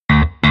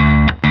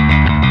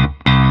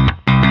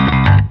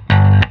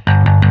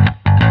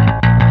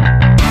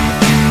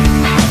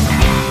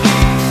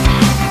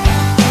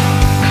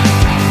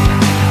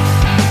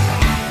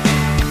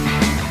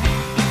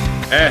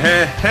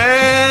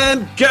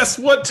And guess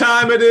what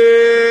time it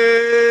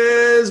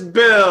is,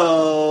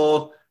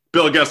 Bill?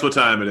 Bill, guess what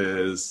time it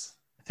is?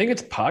 I think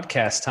it's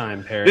podcast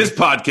time, Perry. It's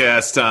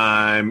podcast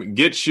time.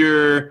 Get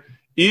your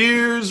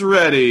ears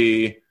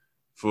ready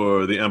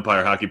for the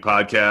Empire Hockey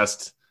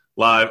Podcast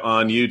live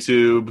on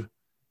YouTube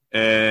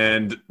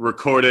and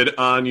recorded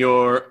on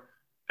your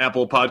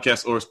Apple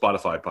Podcasts or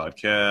Spotify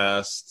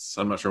podcasts.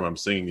 I'm not sure when I'm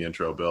singing the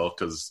intro, Bill,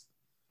 because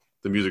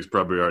the music's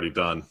probably already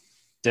done.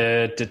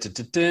 No.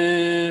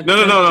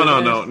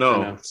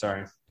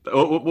 Sorry.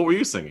 What were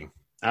you singing?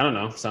 I don't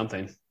know.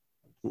 Something.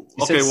 You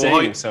okay, said well,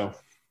 sing, so.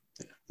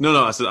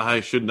 No. I said I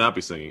should not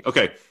be singing.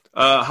 Okay.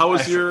 How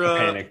was your?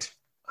 Panicked.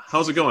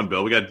 How's it going,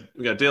 Bill? We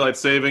got daylight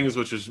savings,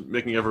 which is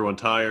making everyone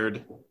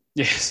tired.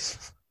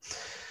 Yes.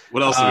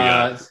 What else do we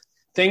got?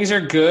 Things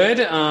are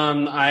good.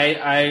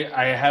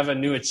 I have a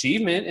new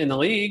achievement in the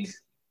league.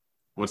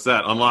 What's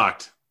that?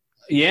 Unlocked.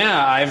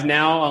 Yeah, I've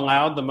now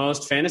allowed the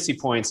most fantasy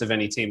points of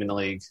any team in the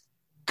league.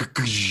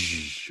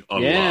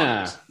 Unlocked.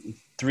 Yeah.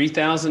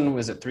 3,000,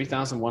 was it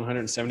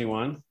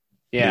 3,171?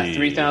 Yeah,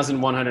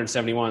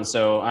 3,171.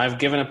 So I've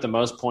given up the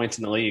most points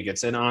in the league.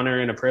 It's an honor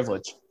and a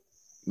privilege.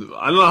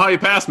 I don't know how you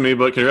passed me,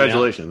 but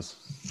congratulations.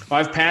 Yeah. Well,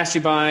 I've passed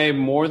you by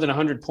more than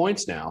 100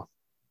 points now.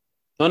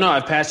 No,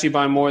 I've passed you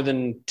by more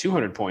than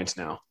 200 points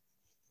now.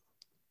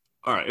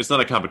 All right, it's not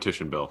a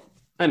competition, Bill.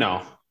 I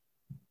know.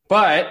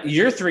 But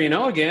you're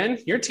 3-0 again.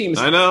 Your team's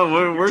I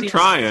know, we're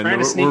trying. Trying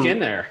to sneak in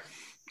there.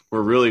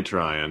 We're really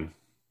trying.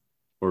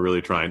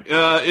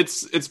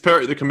 It's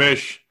Perry the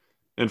Commish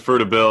and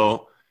Ferda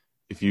Bill.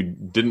 If you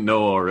didn't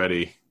know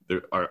already,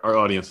 our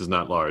audience is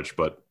not large,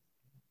 but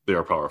they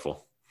are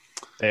powerful.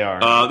 They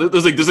are.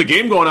 There's a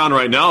game going on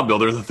right now, Bill.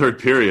 They're in the third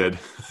period.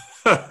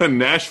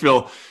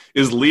 Nashville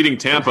is leading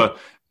Tampa,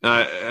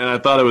 and I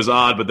thought it was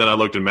odd, but then I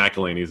looked at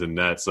McElhinney's in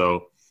net.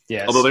 So,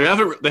 yes. Although they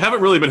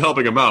haven't really been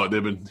helping him out.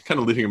 They've been kind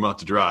of leaving him out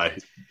to dry.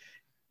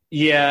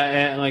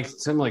 Yeah, and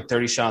something like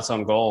 30 shots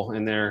on goal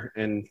in there,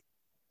 and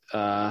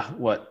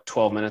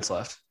 12 minutes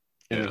left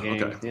in the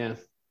game. Okay. Yeah.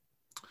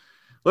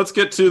 Let's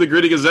get to the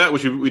Gritty Gazette,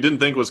 which we didn't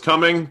think was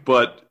coming,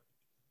 but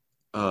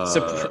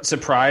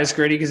surprise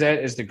Gritty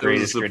Gazette is the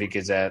greatest Gritty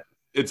Gazette.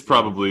 It's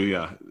probably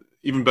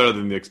even better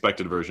than the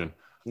expected version.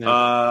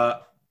 No.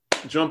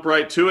 Jump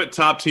right to it.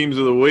 Top teams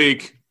of the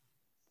week.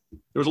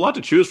 There was a lot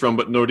to choose from,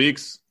 but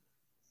Nordiques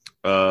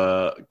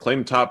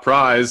claimed top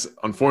prize.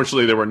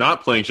 Unfortunately, they were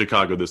not playing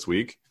Chicago this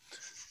week.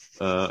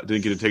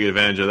 Didn't get to take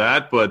advantage of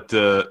that, but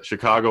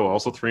Chicago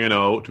also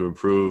 3-0 to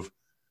improve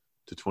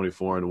to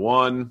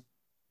 24-1.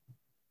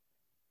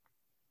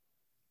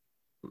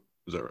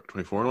 Is that right?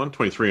 24-1?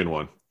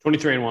 23-1.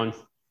 23-1.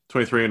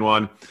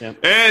 23-1. Yep.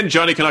 And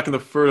Johnny Canuck and the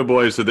Ferda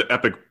Boys had the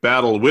epic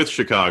battle with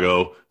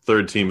Chicago,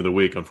 third team of the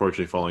week,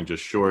 unfortunately falling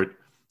just short,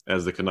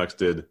 as the Canucks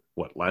did,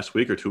 last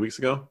week or 2 weeks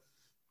ago?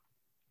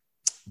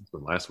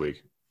 Last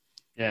week.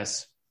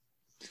 Yes.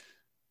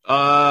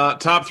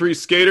 Top three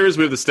skaters.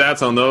 We have the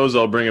stats on those.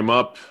 I'll bring them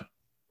up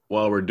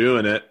while we're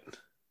doing it.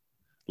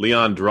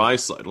 Leon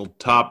Draisaitl,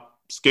 top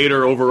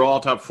skater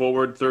overall, top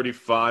forward,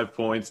 35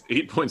 points,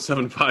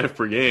 8.75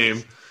 per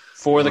game.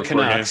 For the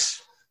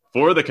Canucks.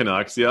 For the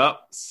Canucks, yeah.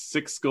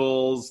 6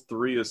 goals,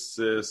 3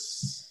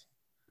 assists.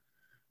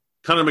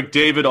 Connor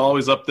McDavid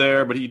always up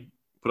there, but he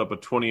put up a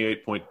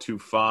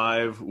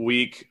 28.25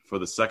 week for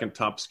the second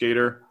top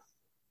skater.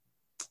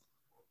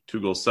 2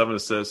 goals, 7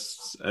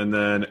 assists. And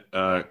then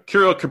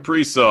Kirill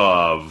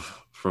Kaprizov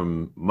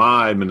from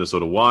my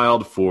Minnesota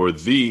Wild for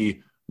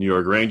the New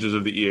York Rangers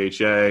of the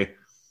EHA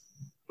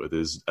with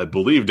his, I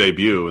believe,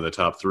 debut in the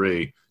top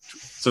 3.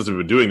 Since we've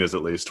been doing this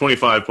at least.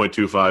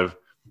 25.25,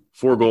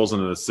 4 goals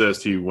and an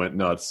assist. He went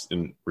nuts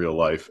in real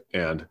life.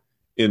 And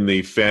in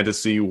the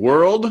fantasy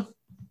world,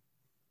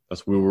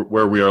 that's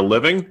where we are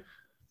living.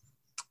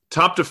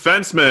 Top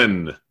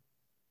defenseman. A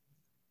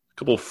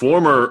couple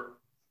former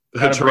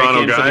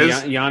Toronto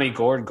guys. Yanni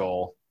Gourde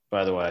goal,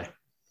 by the way.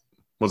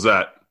 What's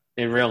that?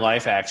 In real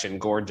life action,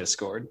 Gourde just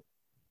scored.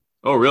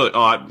 Oh, really?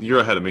 Oh, you're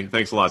ahead of me.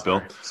 Thanks a lot,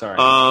 Bill. Sorry.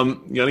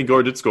 Yanni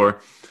Gourde did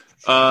score.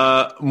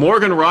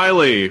 Morgan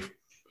Riley,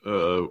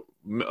 a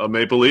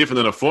Maple Leaf, and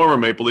then a former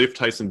Maple Leaf,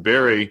 Tyson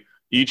Barrie,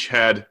 each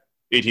had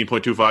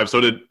 18.25. So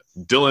did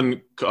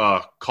Dylan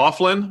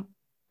Coughlin.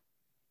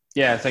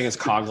 Yeah, I think it's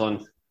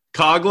Coughlin.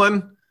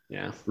 Coughlin?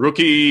 Yeah.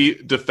 Rookie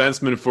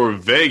defenseman for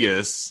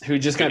Vegas. Who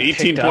just got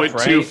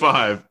 18.25.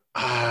 Right?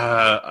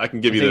 I can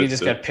give you that. He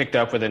just got picked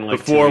up within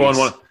like 2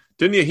 weeks.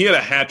 Didn't he? He had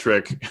a hat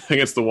trick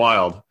against the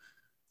Wild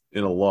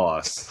in a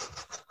loss.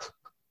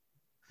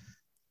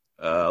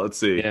 Let's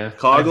see. Yeah.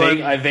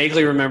 Coughlin. I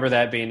vaguely remember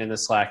that being in the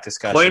Slack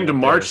discussion. Claimed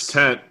March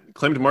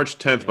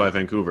 10th by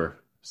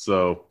Vancouver.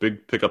 So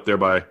big pickup there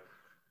by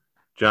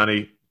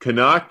Johnny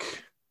Canuck.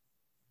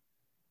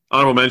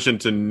 Honorable mention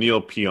to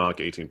Neil Pionk,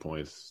 18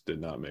 points.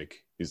 Did not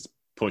make. He's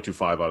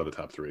 0.25 out of the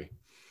top 3.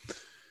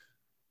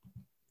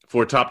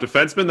 For top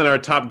defensemen, then our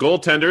top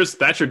goaltenders,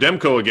 Thatcher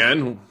Demko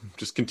again,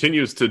 just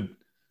continues to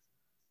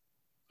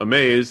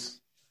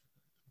amaze.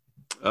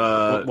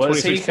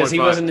 Was he? Because he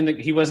wasn't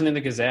in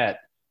the Gazette.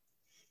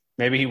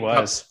 Maybe he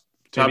was.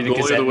 Top Maybe the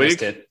goalie Gazette of the week.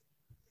 missed it.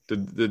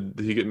 Did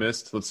he get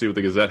missed? Let's see what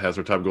the Gazette has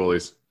for top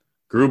goalies.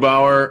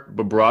 Grubauer,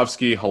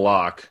 Bobrovsky,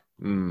 Halak.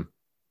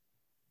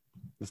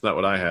 That's not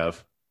what I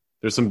have.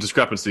 There's some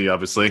discrepancy,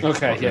 obviously.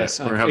 Okay, yes.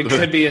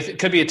 It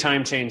could be a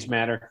time change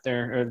matter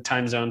there, or a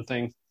time zone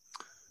thing.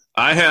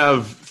 I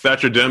have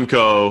Thatcher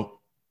Demko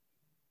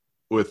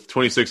with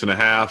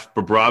 26.5,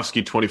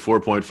 Bobrovsky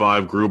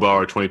 24.5,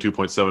 Grubauer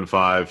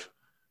 22.75.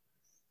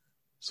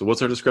 So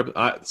what's our discrepancy?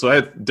 So I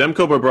had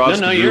Demko,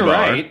 Bobrovsky, No, you're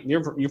right.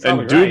 You're probably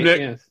and Dubnyk, right.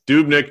 Yeah.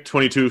 Dubnyk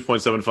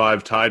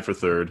 22.75, tied for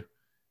third.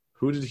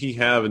 Who did he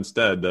have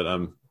instead?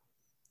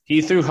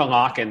 He threw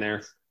Halak in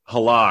there.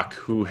 Halak,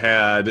 who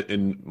had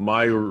in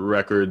my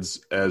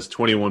records as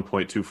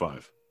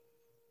 21.25.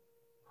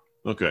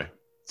 Okay.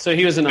 So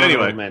he was an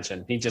honorable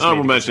mention. He just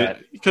honorable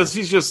mention because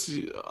he's just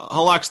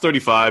Halak's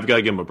 35. Got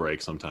to give him a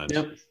break sometimes.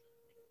 Yep.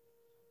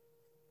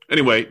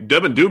 Anyway,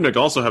 Devin Dubnyk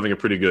also having a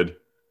pretty good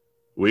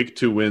week.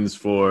 2 wins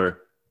for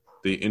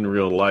the in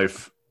real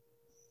life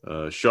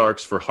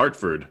Sharks for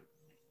Hartford.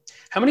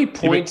 How many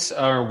points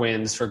are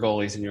wins for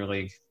goalies in your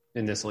league?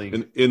 In this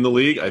league? In the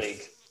league, I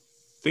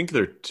think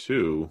they're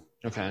 2.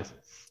 Okay.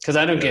 Because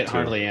I don't get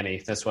hardly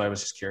any. That's why I was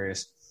just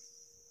curious.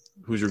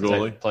 Who's your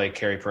goalie? I play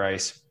Carey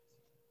Price.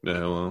 Yeah,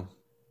 well,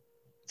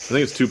 I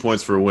think it's 2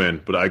 points for a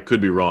win, but I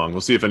could be wrong.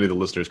 We'll see if any of the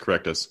listeners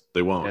correct us.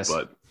 They won't, yes.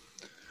 But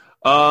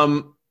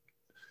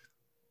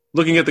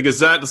looking at the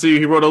Gazette, to see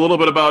he wrote a little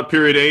bit about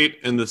period 8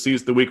 in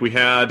the week we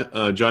had.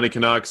 Johnny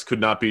Canucks could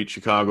not beat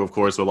Chicago, of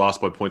course, so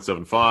lost by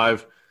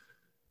 0.75,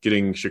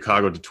 getting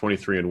Chicago to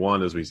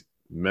 23-1, as we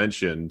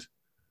mentioned.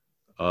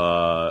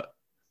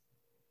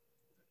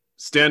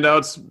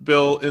 Standouts,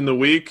 Bill, in the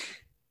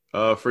week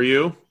for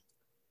you?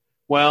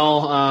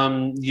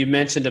 Well, you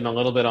mentioned him a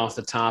little bit off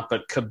the top,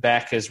 but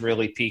Quebec is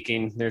really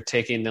peaking. They're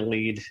taking the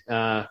lead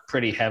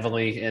pretty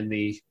heavily in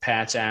the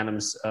Patch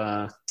Adams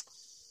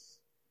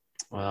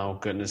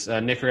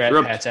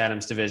Nicorette Patch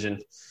Adams division.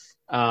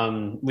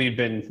 We've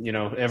been,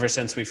 ever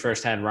since we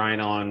first had Ryan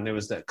on, it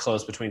was that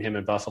close between him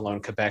and Buffalo,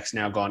 and Quebec's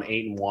now gone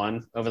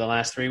 8-1 over the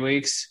last 3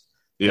 weeks.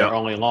 Yeah. Their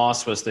only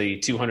loss was the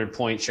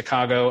 200-point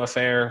Chicago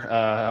affair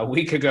a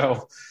week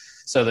ago.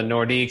 So the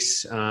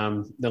Nordiques,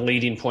 the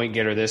leading point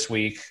getter this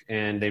week,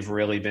 and they've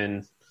really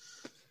been,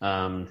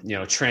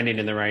 trending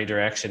in the right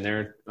direction.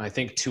 They're, I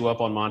think, 2 up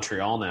on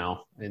Montreal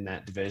now in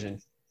that division.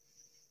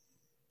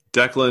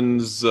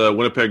 Declan's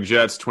Winnipeg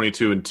Jets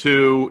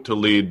 22-2 to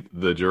lead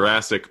the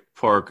Jurassic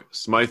Park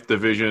Smythe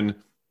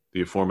division.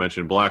 The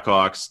aforementioned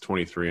Blackhawks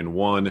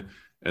 23-1,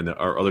 and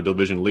our other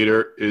division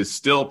leader is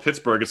still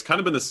Pittsburgh. It's kind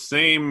of been the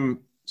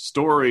same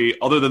story,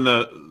 other than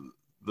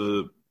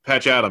the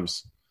Patch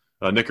Adams,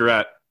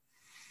 Nicorette.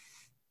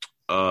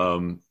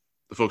 The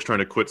folks trying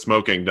to quit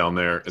smoking down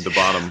there at the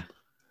bottom.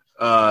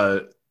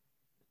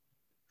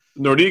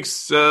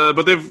 Nordiques,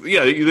 but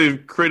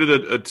they've created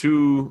a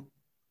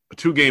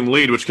two-game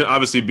lead, which can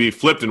obviously be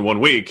flipped in 1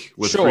 week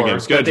with a 3-game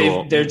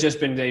schedule.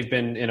 They've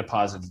been in a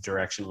positive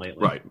direction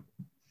lately. Right.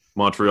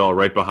 Montreal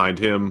right behind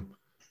him,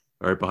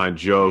 right behind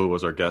Joe, who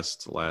was our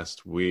guest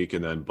last week,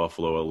 and then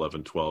Buffalo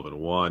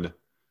 11-12-1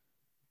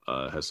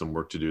 has some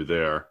work to do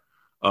there.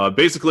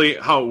 Basically,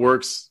 how it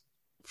works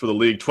for the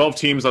league: 12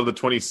 teams out of the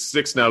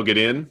 26 now get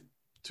in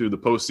to the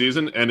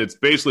postseason, and it's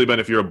basically been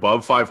if you're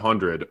above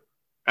 500,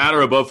 at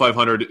or above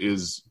 500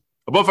 is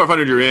above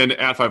 500 you're in,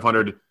 at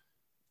 500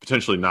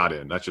 potentially not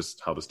in. That's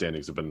just how the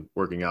standings have been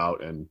working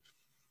out, and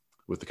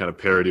with the kind of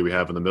parity we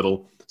have in the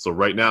middle. So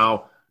right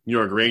now, New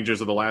York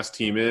Rangers are the last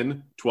team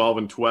in,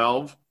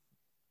 12-12.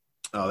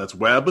 That's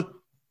Webb,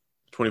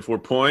 24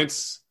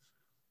 points.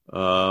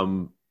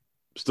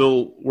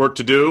 Still work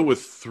to do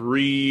with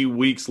 3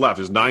 weeks left.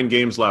 There's 9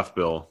 games left,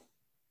 Bill.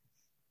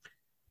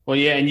 Well,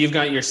 yeah, and you've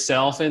got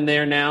yourself in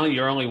there now.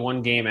 You're only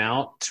 1 game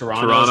out.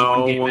 Toronto's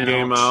one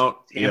game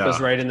out. Tampa's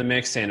right in the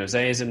mix. San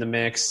Jose is in the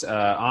mix.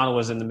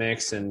 Ottawa's in the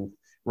mix, and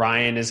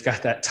Ryan has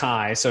got that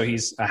tie, so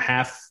he's a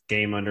half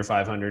game under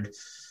 500.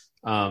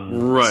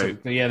 Right.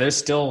 So, yeah, there's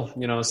still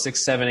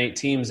 6, 7, 8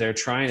 teams there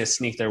trying to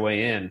sneak their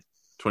way in.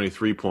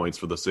 23 points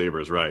for the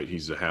Sabres. Right.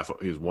 He's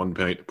 1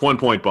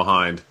 point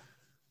behind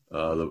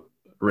the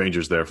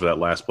Rangers there for that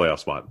last playoff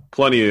spot.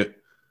 Plenty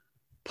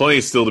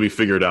still to be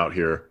figured out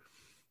here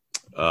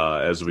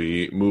as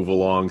we move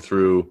along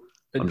through.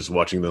 I'm just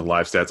watching the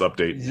live stats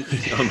update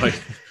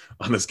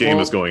on this game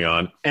that's going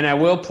on. And I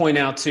will point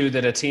out, too,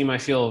 that a team I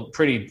feel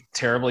pretty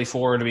terribly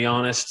for, to be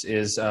honest,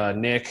 is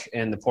Nick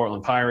and the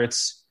Portland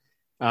Pirates.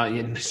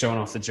 Showing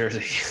off the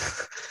jersey.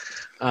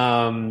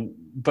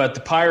 But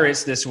the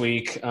Pirates this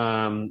week,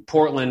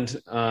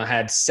 Portland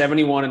had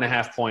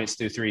 71.5 points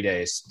through 3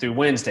 days. Through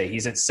Wednesday,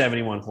 he's at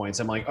 71 points.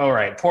 I'm like, all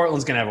right,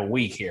 Portland's going to have a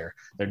week here.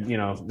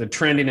 They're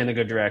trending in the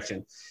good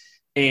direction.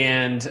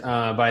 And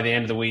by the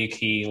end of the week,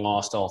 he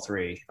lost all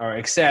 3.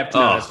 Except,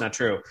 no, that's not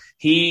true.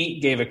 He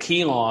gave a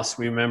key loss.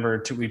 We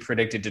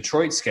predicted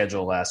Detroit's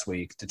schedule last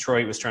week.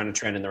 Detroit was trying to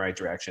trend in the right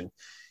direction.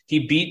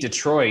 He beat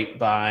Detroit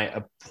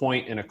by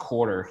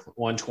 1.25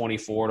 points,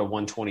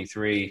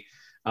 124-123.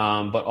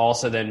 But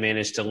also then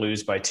managed to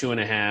lose by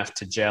 2.5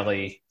 to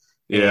Jelly.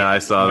 Yeah, I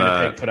saw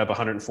Winnipeg that. Put up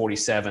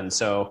 147.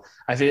 So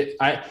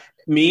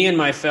me and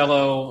my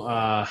fellow,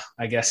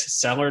 I guess,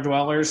 cellar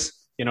dwellers,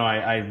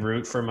 I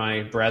root for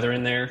my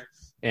brethren there.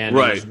 And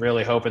I was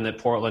really hoping that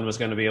Portland was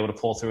going to be able to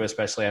pull through,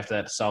 especially after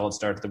that solid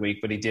start to the week.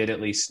 But he did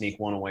at least sneak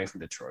one away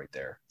from Detroit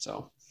there.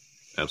 So,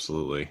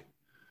 absolutely.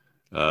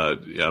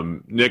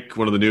 Nick,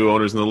 one of the new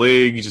owners in the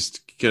league,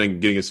 just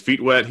getting his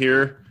feet wet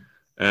here,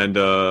 and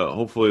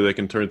hopefully they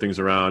can turn things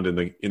around in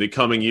the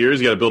coming years.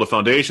 You got to build a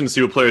foundation,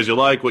 see what players you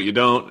like, what you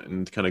don't,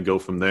 and kind of go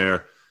from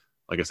there.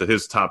 Like I said,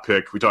 his top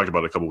pick, we talked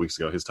about it a couple weeks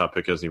ago. His top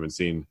pick hasn't even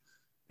seen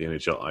the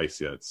NHL ice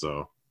yet,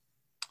 so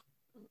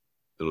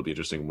it'll be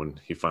interesting when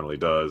he finally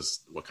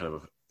does, what kind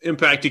of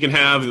impact he can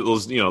have.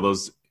 Those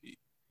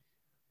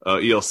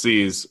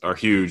ELCs are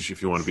huge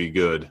if you want to be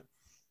good.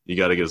 You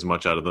got to get as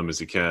much out of them as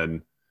you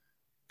can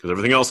because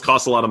everything else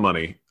costs a lot of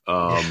money.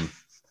 I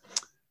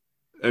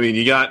mean,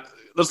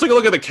 let's take a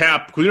look at the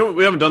cap. We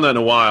haven't done that in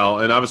a while,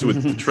 and obviously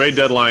with the trade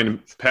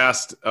deadline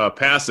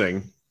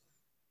passing,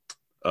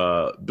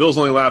 Bill's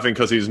only laughing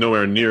because he's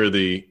nowhere near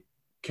the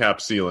cap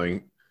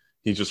ceiling.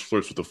 He just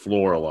flirts with the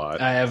floor a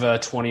lot. I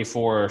have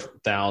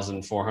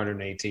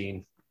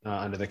 24,418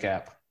 under the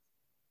cap,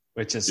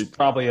 which is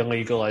probably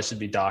illegal. I should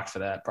be docked for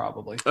that,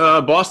 probably.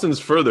 Boston's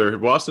further.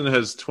 Boston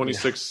has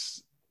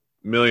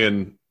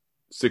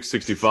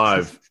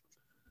 26,665,000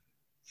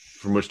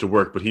 from which to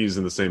work, but he's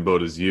in the same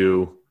boat as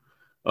you.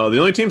 The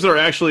only teams that are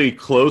actually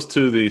close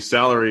to the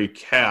salary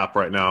cap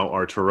right now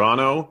are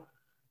Toronto,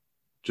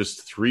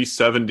 just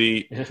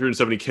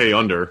 370K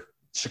under.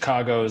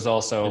 Chicago is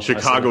also. And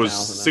Chicago is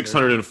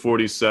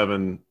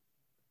 647K.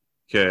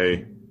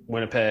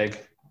 Winnipeg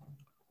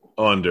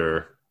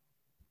under.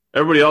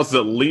 Everybody else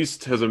at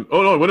least has a.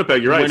 Oh no,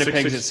 Winnipeg! You're right.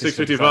 Winnipeg's at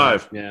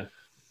 655. Yeah.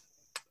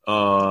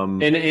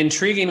 And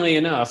intriguingly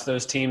enough,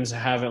 those teams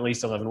have at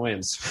least 11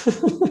 wins.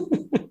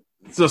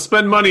 So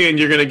spend money, and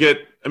you're going to get.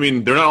 I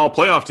mean, they're not all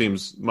playoff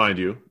teams, mind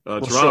you.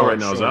 Toronto right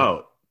now is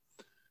out,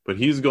 but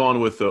he's gone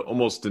with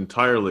almost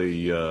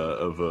entirely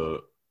of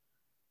a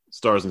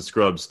stars and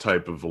scrubs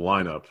type of a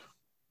lineup.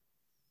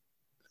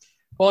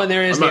 Well, and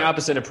there is the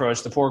opposite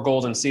approach. The poor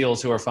Golden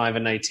Seals, who are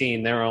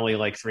 5-19, they're only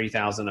like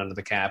 3,000 under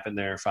the cap, and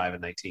they're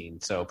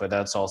 5-19. So, but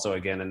that's also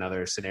again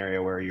another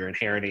scenario where you're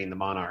inheriting the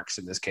Monarchs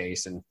in this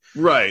case and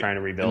trying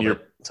to rebuild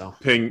it. So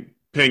paying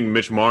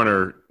Mitch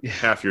Marner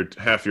half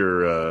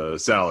your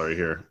salary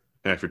here,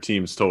 half your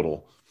team's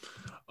total.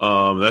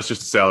 That's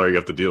just a salary you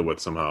have to deal with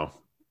somehow.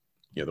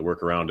 You have to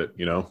work around it.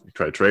 You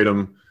try to trade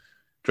him,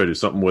 try to do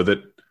something with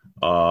it.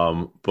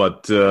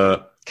 But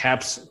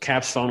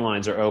Caps phone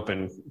lines are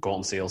open,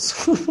 Golden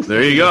Seals.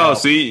 There you go.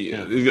 See,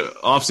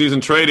 off-season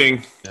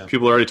trading. Yeah.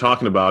 People are already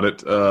talking about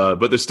it.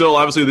 But there's still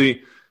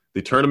obviously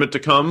the tournament to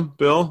come,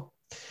 Bill.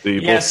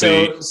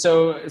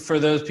 So for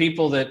those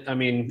people that,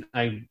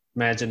 I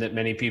imagine that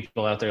many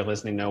people out there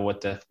listening know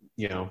what the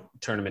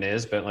tournament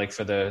is, but like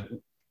for the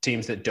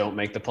teams that don't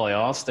make the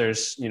playoffs,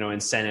 there's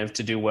incentive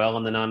to do well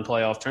in the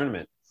non-playoff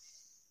tournament.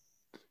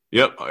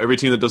 Yep, every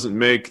team that doesn't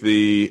make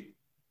the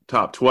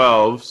top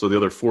 12, so the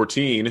other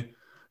 14,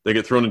 they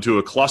get thrown into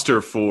a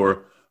cluster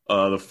for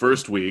the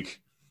first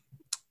week,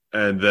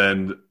 and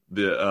then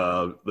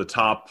the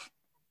top,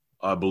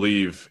 I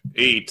believe,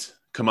 8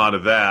 come out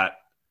of that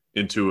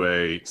into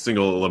a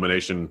single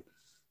elimination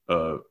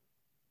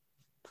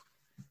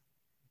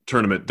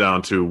tournament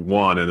down to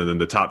 1, and then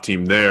the top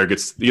team there you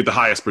get the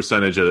highest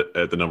percentage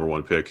at the number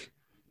 1 pick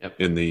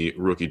in the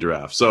rookie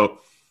draft. So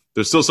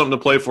there's still something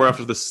to play for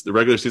after the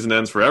regular season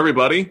ends for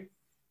everybody, and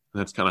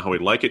that's kind of how we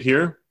like it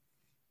here.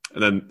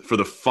 And then for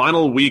the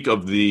final week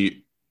of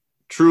the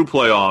true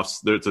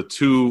playoffs, there's a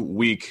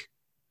 2-week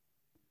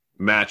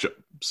matchup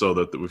so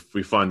that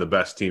we find the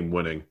best team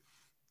winning,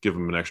 give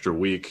them an extra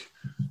week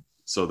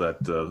so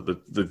that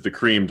the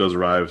cream does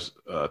arrive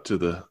to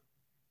the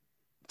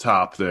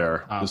top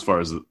there as far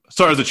as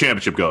the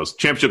championship goes.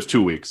 Championship's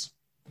 2 weeks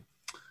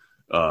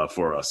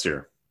for us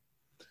here.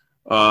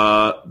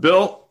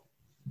 Bill,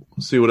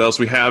 let's see what else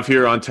we have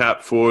here on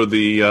tap for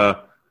the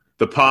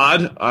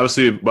pod.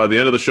 Obviously, by the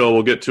end of the show,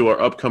 we'll get to our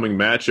upcoming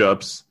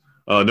matchups.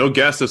 No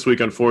guest this week,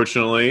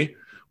 unfortunately.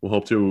 We'll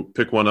hope to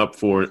pick one up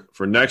for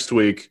next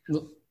week.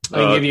 I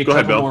can give you a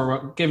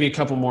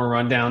couple more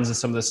rundowns of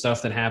some of the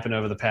stuff that happened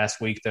over the past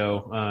week,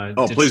 though.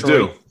 Please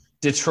do.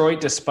 Detroit,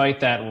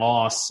 despite that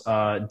loss,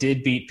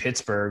 did beat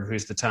Pittsburgh,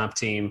 who's the top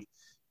team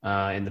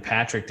in the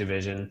Patrick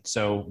division.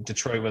 So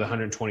Detroit with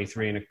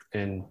 123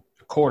 and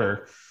a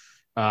quarter.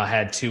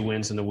 Had 2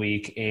 wins in the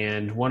week,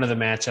 and one of the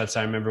matchups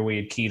I remember we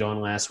had keyed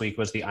on last week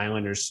was the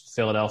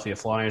Islanders-Philadelphia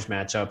Flyers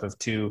matchup of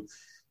 2,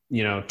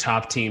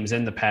 top teams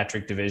in the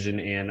Patrick division,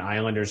 and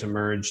Islanders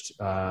emerged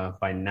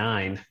by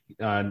 9.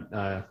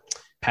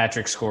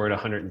 Patrick scored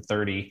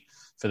 130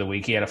 for the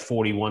week. He had a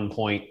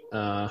 41-point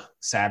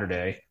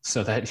Saturday,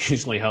 so that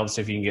usually helps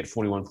if you can get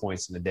 41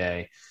 points in a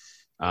day.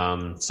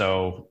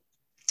 So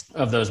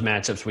of those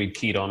matchups we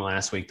keyed on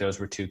last week, those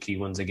were 2 key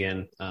ones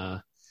again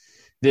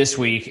this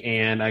week,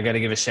 and I got to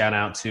give a shout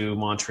out to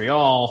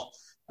Montreal.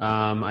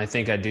 I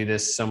think I do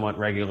this somewhat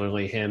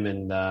regularly, him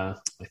and I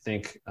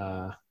think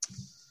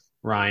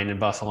Ryan in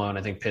Buffalo, and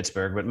I think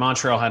Pittsburgh, but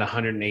Montreal had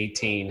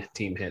 118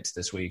 team hits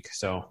this week.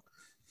 So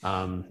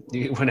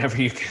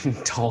Whenever you can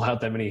dole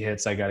out that many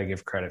hits, I got to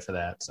give credit for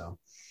that. So,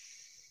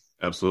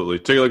 absolutely.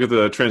 Take a look at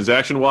the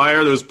transaction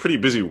wire. There was a pretty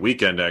busy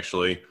weekend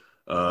actually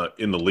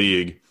in the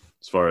league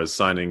as far as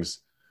signings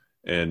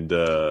and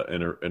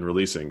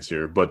releasings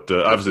here. But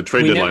obviously,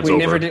 trade deadline's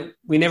over.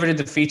 We never did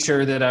the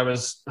feature that I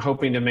was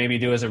hoping to maybe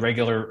do as a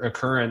regular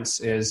occurrence.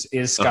 Is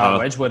Scott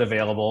Wedgwood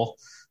available?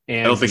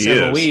 And I don't think he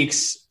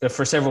is.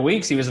 For several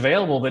weeks, he was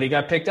available, but he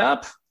got picked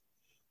up.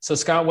 So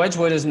Scott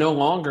Wedgwood is no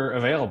longer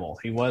available.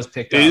 He was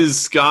picked up. Is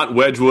Scott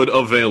Wedgwood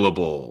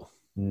available?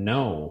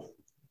 No.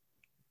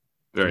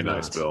 Very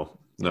nice, Bill.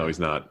 No, he's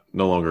not.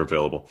 No longer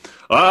available.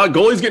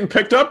 Goalie's getting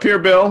picked up here,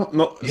 Bill.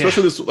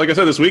 Especially this, like I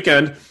said, this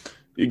weekend.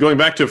 Going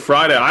back to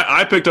Friday,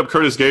 I picked up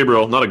Curtis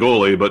Gabriel, not a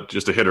goalie, but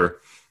just a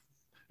hitter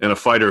and a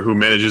fighter who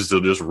manages to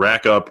just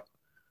rack up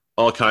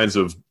all kinds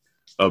of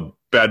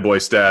bad boy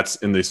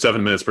stats in the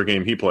 7 minutes per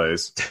game he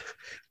plays.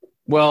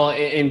 Well,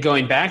 and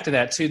going back to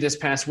that, too, this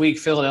past week,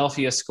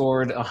 Philadelphia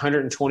scored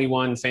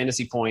 121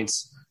 fantasy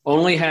points,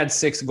 only had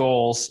 6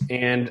 goals,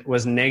 and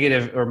was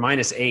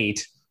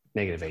 -8.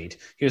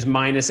 He was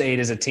 -8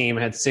 as a team,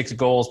 had 6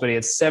 goals, but he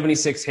had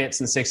 76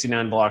 hits and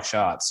 69 block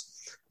shots.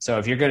 So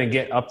if you're going to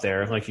get up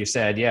there, like you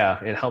said,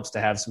 yeah, it helps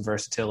to have some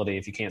versatility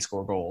if you can't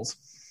score goals.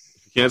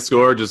 If you can't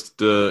score, just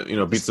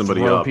beat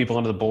somebody throw up. People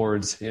under the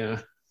boards, yeah.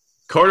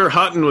 Carter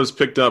Hutton was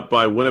picked up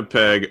by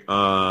Winnipeg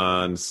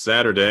on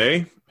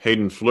Saturday.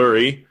 Hayden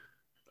Fleury,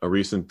 a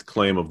recent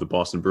claim of the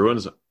Boston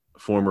Bruins,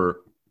 former,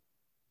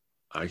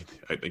 I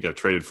think I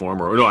traded for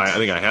him, I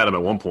think I had him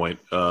at one point.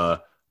 I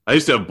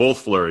used to have both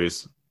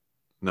Fleuries.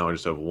 Now I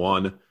just have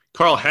one.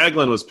 Carl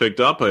Hagelin was picked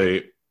up,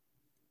 a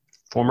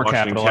former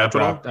Capital.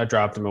 I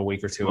dropped him a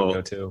week or two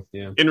ago, too.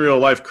 Yeah. In real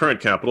life,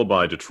 current Capital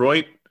by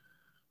Detroit.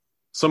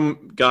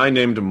 Some guy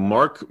named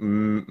Mark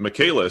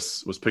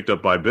Michaelis was picked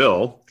up by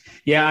Bill.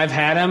 Yeah, I've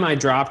had him. I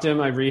dropped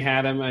him. I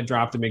rehad him. I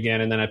dropped him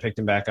again, and then I picked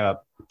him back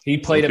up. He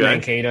played at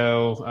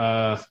Mankato,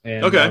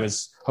 and I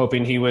was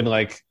hoping he would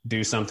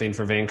do something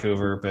for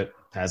Vancouver, but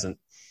hasn't.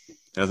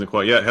 Hasn't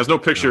quite yet. Has no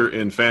picture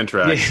in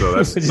Fantrax, so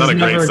that's not a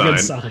great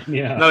sign.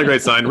 Yeah. Not a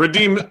great sign.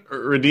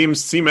 Radim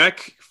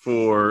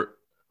Simek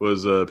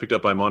was picked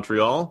up by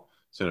Montreal,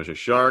 San Jose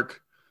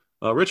Shark.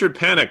 Richard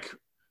Panik,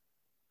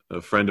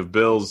 a friend of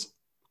Bill's,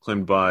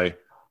 claimed by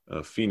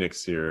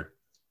Phoenix here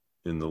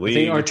in the league.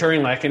 I think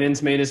Arturi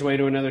Lekkonen's made his way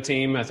to another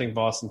team. I think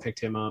Boston picked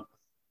him up.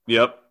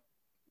 Yep.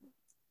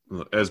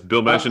 As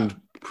Bill mentioned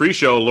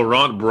pre-show,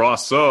 Laurent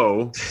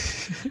Brosseau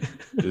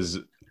is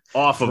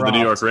off of the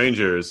New York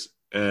Rangers,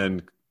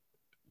 and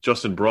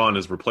Justin Braun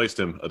has replaced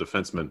him, a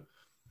defenseman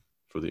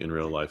for the In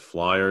Real Life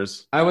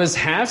Flyers. I was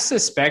half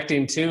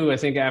suspecting, too, I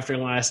think after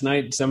last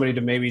night, somebody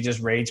to maybe just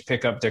rage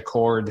pick up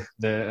Decord,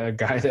 the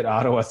guy that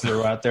Ottawa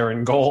threw out there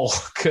in goal,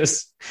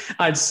 because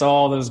I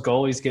saw those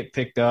goalies get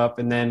picked up,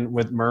 and then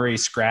with Murray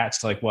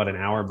scratched an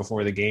hour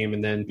before the game,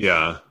 and then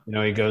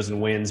he goes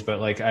and wins. But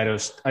I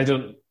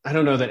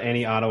don't know that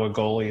any Ottawa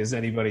goalie is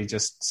anybody,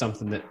 just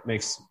something that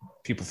makes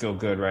people feel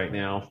good right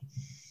now.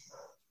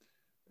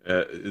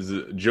 Is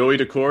it Joey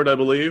Decord, I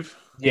believe?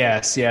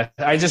 Yes, yeah.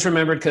 I just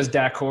remembered because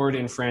Decord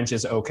in French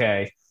is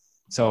okay.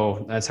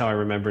 So that's how I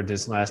remembered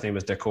his last name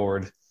was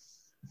Decord.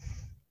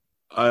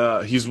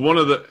 He's one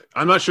of the –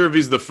 I'm not sure if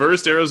he's the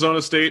first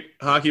Arizona State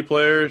hockey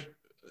player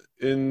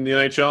in the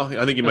NHL.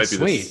 I think he might be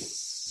the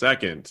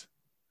second.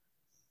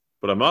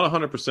 But I'm not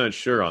 100%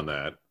 sure on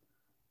that.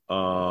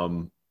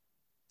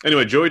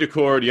 Anyway, Joey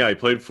Decord, he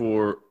played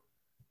for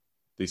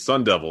the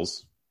Sun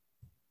Devils,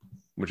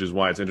 which is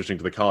why it's interesting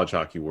to the college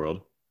hockey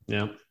world.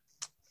 Yeah.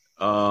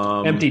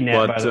 Empty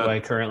net, by the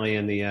way, currently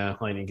in the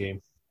Lightning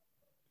game.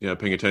 Yeah,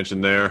 paying attention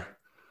there.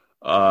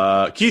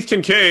 Keith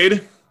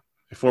Kincaid,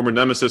 a former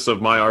nemesis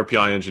of my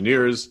RPI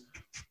engineers,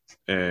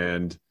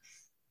 and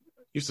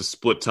used to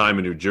split time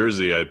in New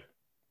Jersey, I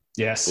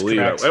believe.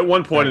 Correct. At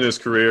one point in his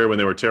career when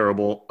they were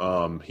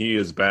terrible, he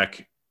is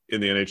back in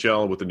the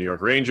NHL with the New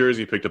York Rangers.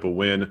 He picked up a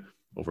win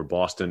over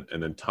Boston,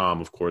 and then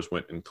Tom, of course,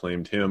 went and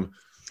claimed him.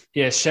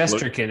 Yeah,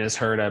 Shesterkin is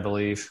hurt, I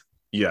believe.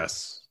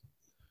 Yes.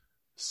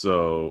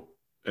 So,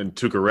 and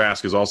Tuukka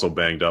Rask is also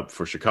banged up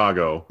for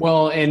Chicago.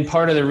 Well, and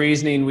part of the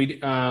reasoning we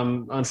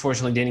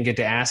unfortunately didn't get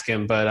to ask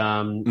him, but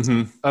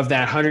of that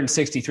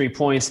 163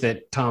 points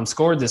that Tom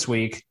scored this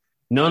week,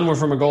 none were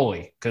from a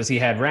goalie because he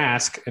had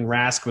Rask, and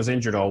Rask was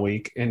injured all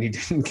week, and he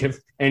didn't give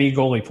any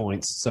goalie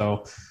points.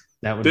 So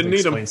that would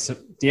explain some.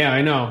 Yeah,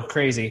 I know,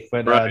 crazy,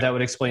 but that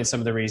would explain some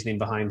of the reasoning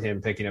behind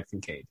him picking up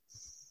Kincaid.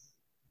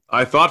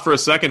 I thought for a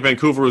second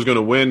Vancouver was going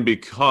to win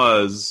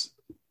because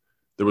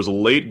there was a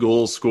late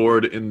goal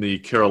scored in the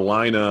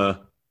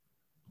Carolina.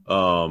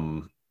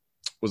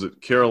 Was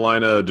it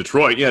Carolina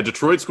Detroit? Yeah,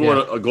 Detroit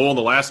scored a goal in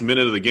the last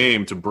minute of the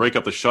game to break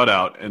up the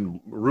shutout and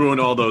ruin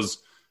all those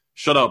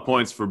shutout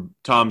points for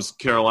Tom's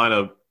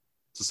Carolina.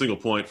 It's a single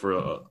point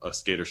for a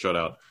skater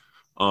shutout,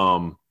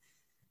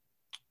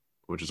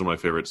 which is one of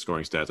my favorite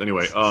scoring stats.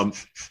 Anyway,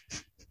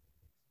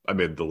 I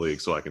made the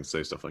league, so I can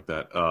say stuff like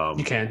that.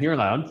 You can. You're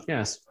allowed.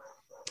 Yes.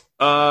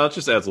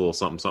 Just adds a little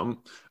something.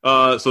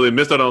 So they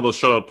missed out on all those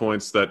shutout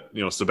points that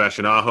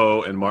Sebastian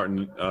Aho and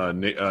Martin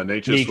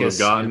Necas would have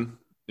gotten.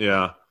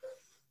 Yeah.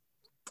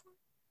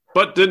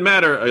 But didn't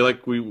matter.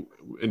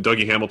 And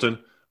Dougie Hamilton,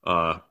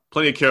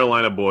 plenty of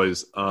Carolina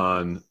boys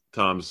on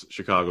Tom's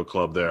Chicago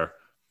club there.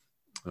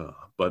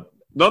 But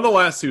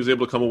nonetheless, he was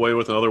able to come away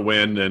with another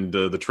win, and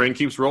the train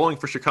keeps rolling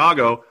for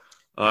Chicago.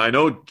 I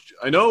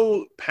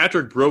know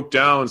Patrick broke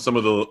down some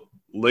of the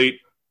late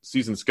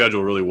season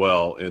schedule really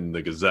well in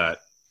the Gazette.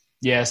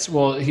 Yes,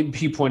 well,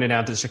 he pointed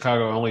out that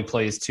Chicago only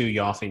plays 2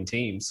 Yoffing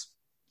teams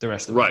the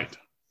rest of the right.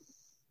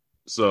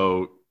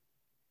 So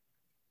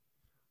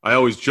I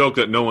always joke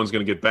that no one's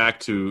going to get back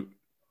to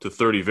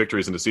 30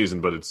 victories in the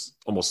season, but it's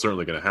almost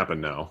certainly going to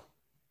happen now.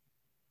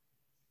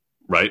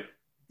 Right?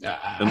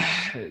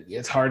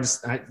 It's hard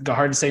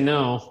to say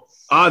no.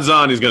 Odds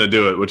on he's going to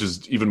do it, which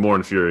is even more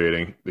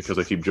infuriating because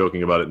I keep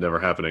joking about it never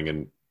happening,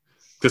 and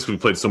because we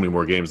played so many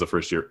more games the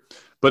first year.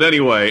 But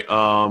anyway,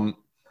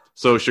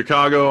 so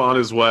Chicago on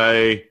his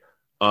way.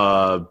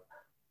 Who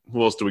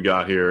else do we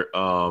got here?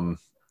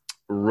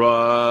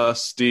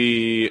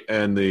 Rusty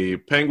and the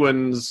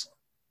Penguins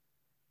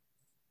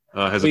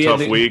has a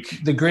tough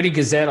week. The Gritty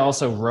Gazette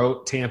also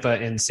wrote Tampa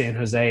and San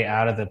Jose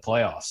out of the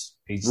playoffs.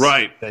 He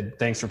said,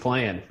 thanks for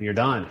playing. You're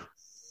done.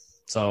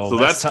 So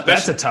that's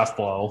a tough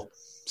blow.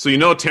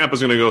 So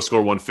Tampa's going to go score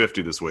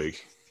 150 this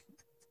week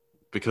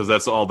because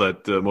that's all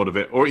that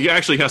motivate. Or he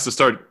actually has to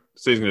start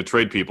saying he's going to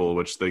trade people,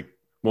 which they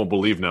won't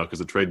believe now because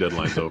the trade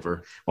deadline's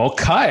over. Well,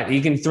 cut.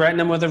 You can threaten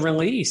them with a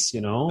release,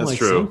 That's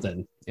true.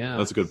 Something. Yeah.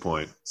 That's a good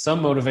point.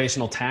 Some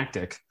motivational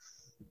tactic.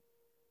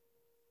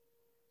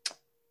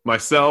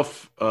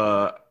 Myself,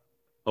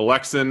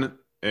 Alexin,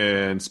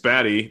 and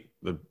Spatty,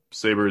 the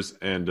Sabres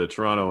and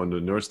Toronto and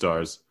the North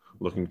Stars,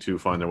 looking to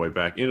find their way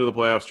back into the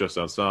playoffs just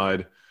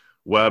outside.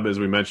 Webb, as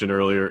we mentioned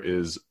earlier,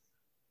 is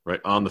right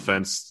on the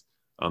fence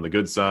on the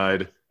good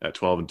side at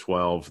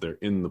 12-12. They're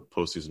in the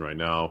postseason right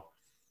now.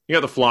 You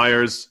got the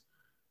Flyers.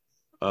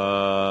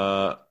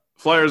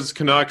 Flyers,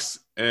 Canucks,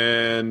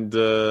 and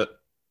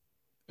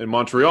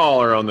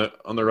Montreal are on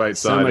the right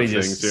side of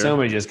things here.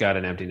 Somebody just got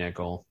an empty net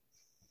goal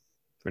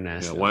for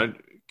Nashville. Yeah,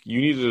 you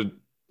need to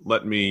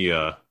let me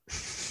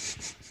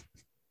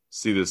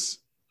see this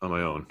on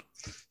my own.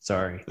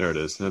 Sorry. There it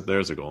is.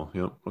 There's a goal.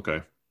 Yep.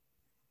 Okay.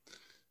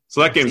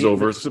 So that game's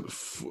over.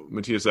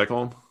 Matthias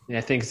Ekholm? Yeah,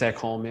 I think it's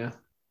Ekholm, yeah.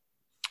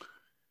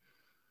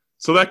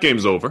 So that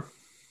game's over.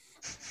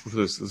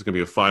 This is going to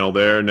be a final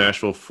there.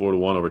 Nashville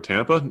 4-1 over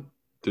Tampa.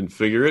 Didn't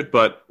figure it,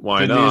 but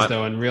why not? Good news,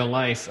 though, in real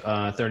life,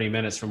 30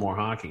 minutes for more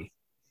hockey.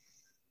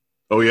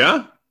 Oh,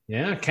 yeah?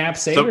 Yeah, Cap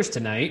Sabres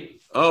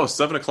tonight. Oh,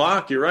 7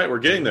 o'clock. You're right. We're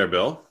getting there,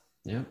 Bill.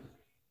 Yeah.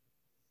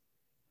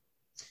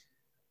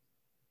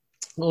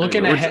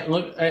 Looking ahead,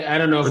 I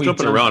don't know if we're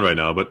jumping around right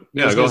now, but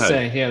yeah, go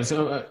ahead.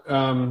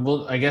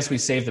 So, I guess we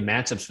saved the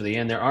matchups for the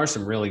end. There are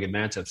some really good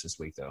matchups this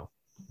week, though.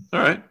 All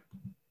right.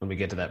 When we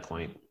get to that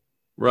point.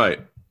 Right.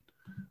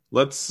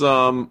 Let's.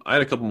 I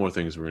had a couple more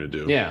things we're going to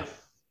do. Yeah.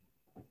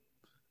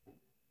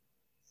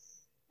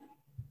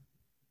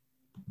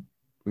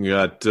 We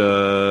got.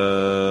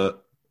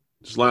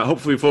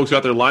 Hopefully, folks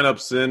got their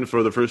lineups in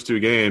for the first 2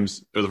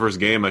 games, or the first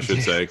game, I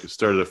should say. It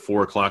started at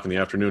 4:00 in the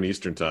afternoon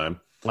Eastern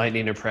time.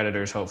 Lightning or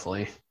Predators,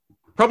 hopefully.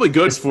 Probably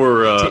good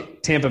for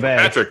Tampa Bay.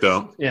 Patrick,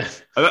 though. Yeah.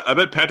 I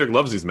bet Patrick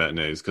loves these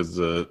matinees because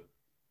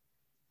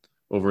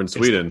over in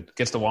Sweden.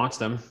 Gets to watch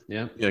them,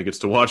 yeah. Yeah, gets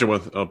to watch them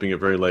without being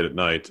very late at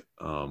night.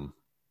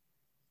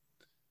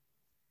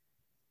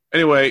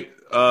 Anyway,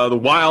 the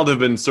Wild have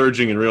been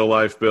surging in real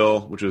life, Bill,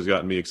 which has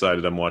gotten me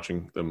excited. I'm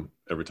watching them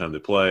every time they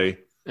play.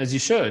 As you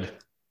should.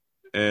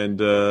 And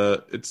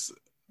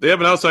they have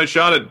an outside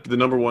shot at the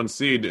number 1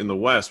 seed in the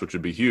West, which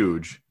would be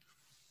huge.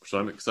 So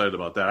I'm excited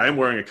about that. I'm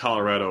wearing a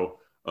Colorado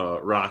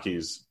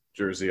Rockies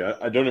jersey.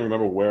 I don't even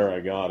remember where I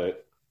got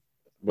it.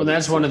 Well,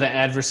 that's one of the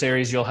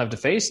adversaries you'll have to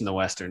face in the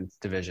Western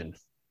Division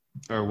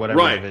or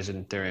whatever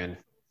division they're in.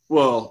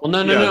 Well,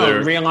 no.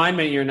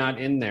 Realignment, you're not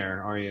in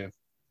there, are you?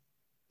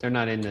 They're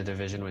not in the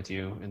division with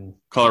you in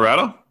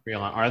Colorado.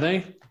 Are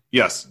they?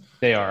 Yes,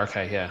 they are.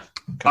 Okay, yeah.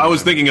 I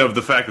was thinking of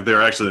the fact that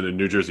they're actually the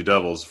New Jersey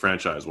Devils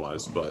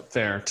franchise-wise, but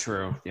fair,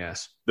 true,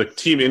 yes. The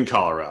team in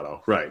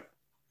Colorado, right?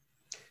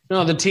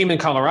 No, the team in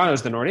Colorado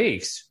is the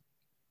Nordiques.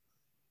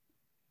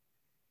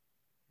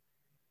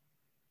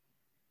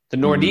 The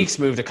Nordiques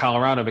moved to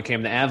Colorado,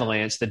 became the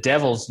Avalanche. The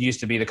Devils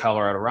used to be the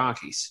Colorado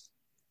Rockies.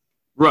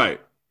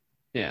 Right.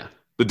 Yeah.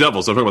 The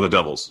Devils. I'm talking about the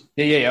Devils.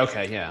 Yeah.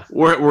 Okay. Yeah.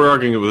 We're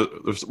arguing.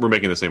 We're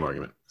making the same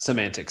argument.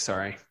 Semantics.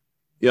 Sorry.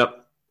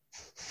 Yep.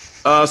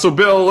 So,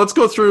 Bill, let's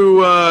go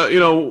through.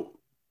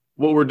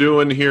 What we're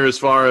doing here as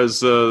far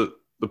as the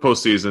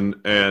postseason,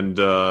 and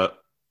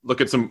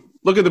look at the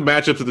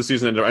matchups of the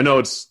season. I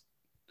know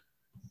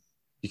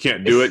you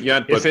can't do it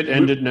yet, but if it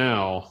ended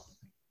now,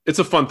 it's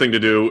a fun thing to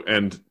do,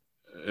 and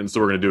so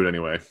we're going to do it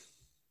anyway.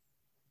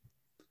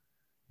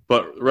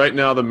 But right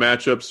now, the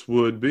matchups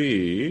would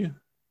be.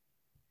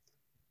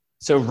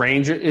 So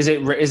Ranger is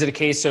it a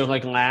case of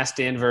like last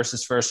in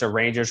versus first? So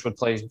Rangers would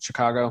play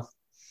Chicago.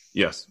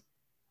 Yes.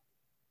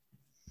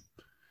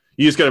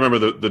 You just got to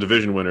remember the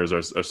division winners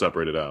are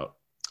separated out.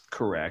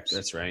 Correct.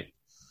 That's right.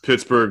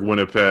 Pittsburgh,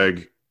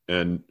 Winnipeg,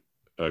 and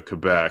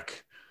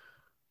Quebec.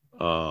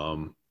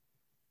 We'll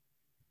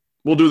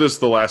do this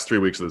the last 3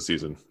 weeks of the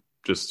season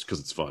just because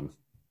it's fun.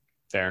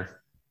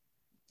 Fair.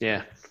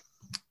 Yeah.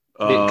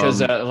 Because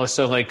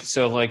so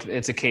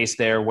it's a case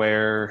there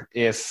where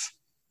if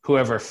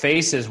whoever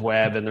faces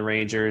Webb and the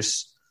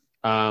Rangers,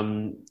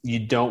 you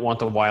don't want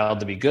the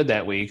Wild to be good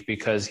that week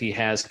because he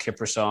has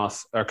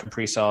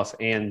Kaprizov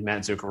and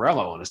Matt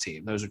Zuccarello on his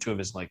team. Those are two of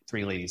his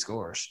three leading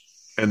scorers.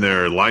 And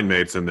they're line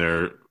mates, and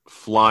they're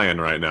flying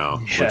right now,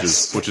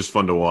 yes. which is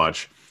fun to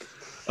watch.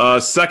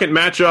 Second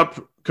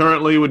matchup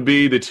currently would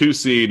be the 2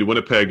 seed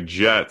Winnipeg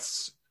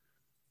Jets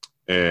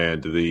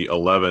and the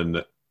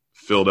 11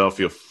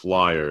 Philadelphia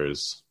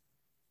Flyers.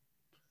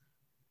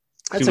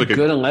 That's a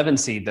good 11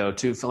 seed though,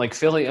 too. For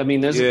Philly, I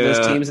mean, those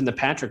teams in the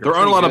Patrick. There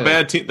aren't a lot of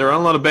bad teams. There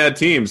aren't a lot of bad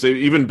teams.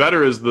 Even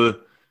better is the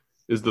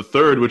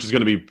third, which is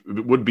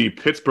would be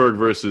Pittsburgh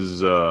versus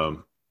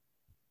the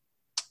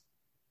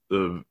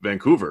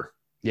Vancouver.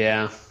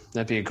 Yeah,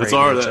 that'd be a great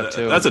matchup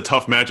too. That's a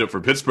tough matchup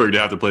for Pittsburgh to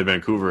have to play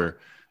Vancouver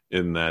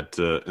in that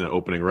in the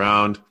opening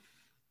round.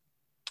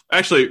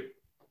 Actually,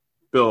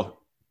 Bill,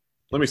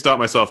 let me stop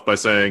myself by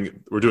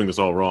saying we're doing this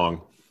all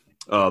wrong.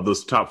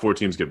 Those top 4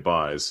 teams get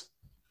buys.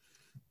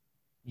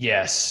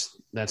 Yes,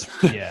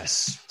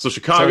 yes. So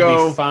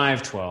Chicago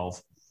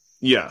 5-12.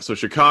 Yeah, so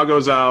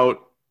Chicago's out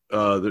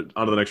onto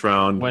the next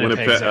round.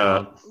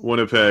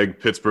 Winnipeg,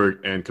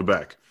 Pittsburgh, and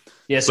Quebec.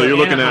 Yeah, so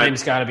you're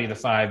Anaheim's got to be the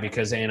 5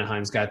 because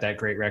Anaheim's got that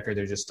great record.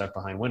 They're just stuck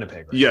behind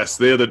Winnipeg. Right yes,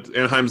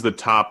 Anaheim's the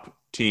top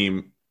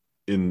team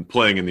in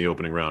playing in the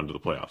opening round of the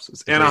playoffs.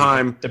 It's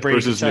Anaheim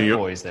versus New York.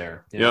 Boys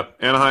there. Yeah. Yep,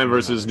 Anaheim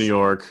versus New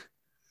York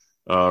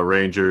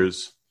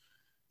Rangers.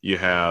 You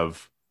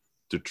have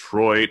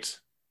Detroit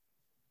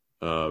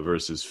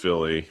versus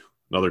Philly.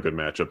 Another good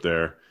matchup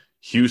there.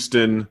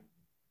 Houston,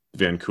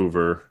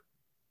 Vancouver,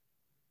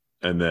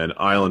 and then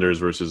Islanders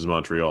versus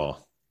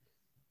Montreal.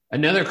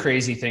 Another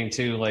crazy thing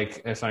too,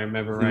 if I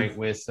remember right,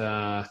 with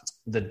the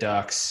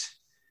Ducks,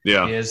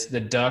 is the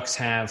Ducks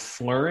have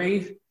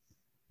Fleury.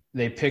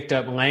 They picked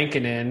up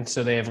Lankinen,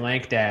 so they have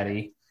Lank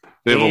Daddy.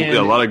 They have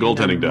a lot of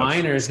goaltending depth.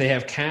 Miners, they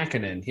have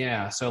Kakkonen.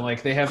 Yeah, so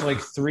they have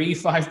 3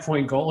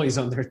 5-point goalies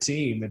on their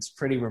team. It's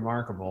pretty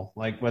remarkable,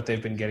 what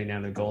they've been getting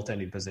out of the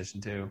goaltending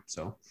position too.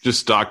 So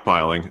just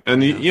stockpiling,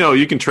 and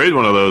you can trade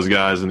one of those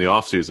guys in the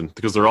offseason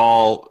because they're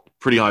all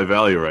pretty high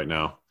value right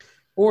now.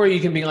 Or you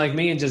can be like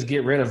me and just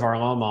get rid of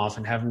Varlamov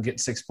and have him get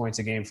 6 points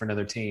a game for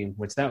another team,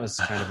 which that was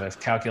kind of a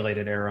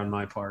calculated error on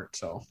my part.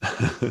 So,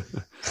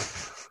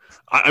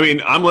 I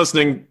mean, I'm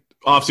listening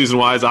offseason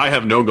wise. I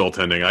have no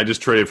goaltending. I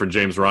just traded for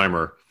James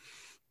Reimer.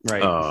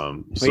 Right.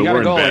 So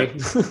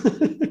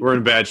we're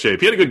in bad shape.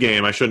 He had a good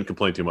game. I shouldn't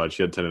complain too much.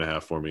 He had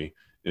 10.5 for me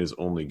in his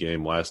only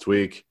game last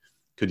week.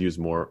 Could use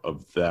more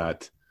of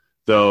that,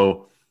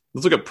 though.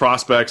 Let's look at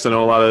prospects. I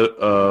know a lot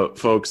of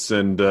folks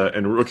and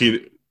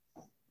rookie.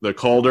 The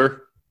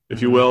Calder,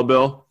 if you will,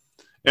 Bill.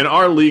 And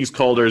our league's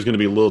Calder is going to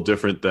be a little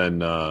different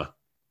than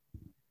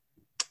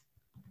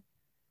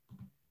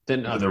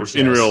others,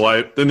 in real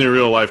life, than the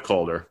real life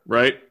Calder,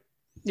 right?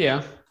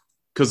 Yeah.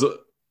 Because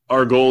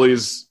our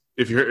goalies,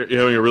 if you're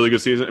having a really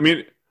good season, I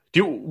mean,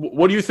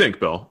 what do you think,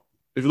 Bill?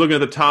 If you're looking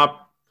at the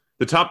top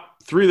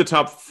 3, the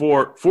top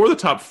 4 of the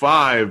top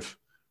 5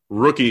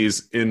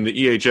 rookies in the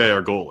EHA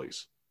are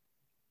goalies.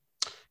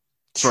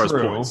 As far as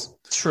points.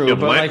 True,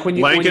 but when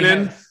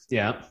you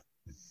yeah.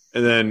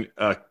 And then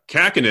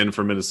Kakkonen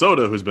from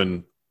Minnesota, who's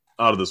been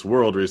out of this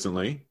world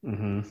recently.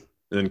 Mm-hmm. And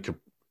then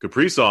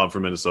Kaprizov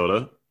from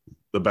Minnesota,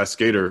 the best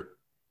skater.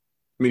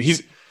 I mean,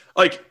 he's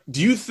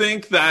do you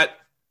think that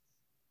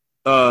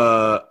if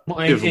I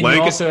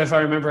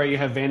remember right, you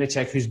have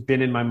Vanacek, who's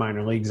been in my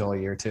minor leagues all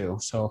year too.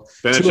 So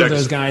Vanacek's 2 of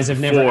those guys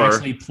have never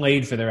actually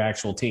played for their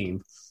actual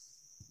team.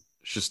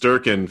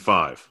 Shesterkin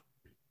 5.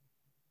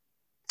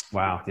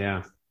 Wow,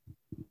 yeah.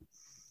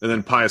 And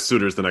then Pius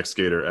Suter's the next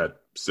skater at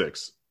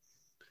 6.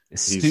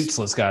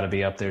 Stützle's got to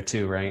be up there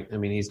too, right? I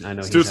mean,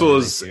 Stützle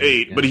is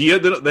 8, but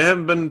they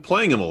haven't been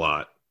playing him a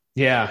lot.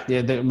 Yeah,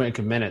 they make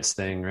a minutes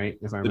thing, right?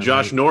 If I remember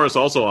Josh Norris,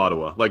 also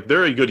Ottawa.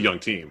 They're a good young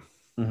team.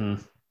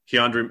 Mm-hmm.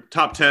 Keandre,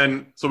 top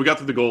 10. So we got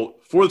through the goal.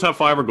 4 of the top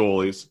 5 are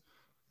goalies.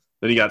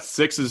 Then you got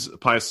 6 is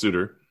Pius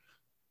Suter.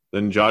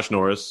 Then Josh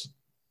Norris.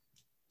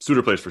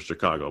 Suter plays for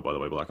Chicago, by the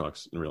way,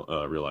 Blackhawks in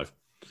real life.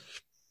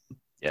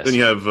 Yes. Then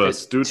you have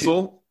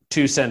Stützle.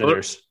 2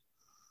 Senators.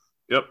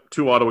 Yep,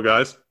 2 Ottawa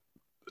guys.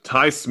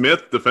 Ty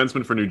Smith,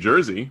 defenseman for New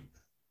Jersey,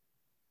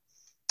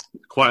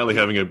 quietly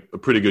having a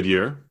pretty good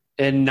year.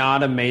 And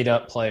not a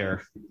made-up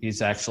player.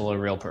 He's actually a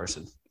real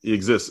person. He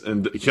exists.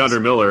 And Keandre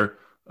Miller,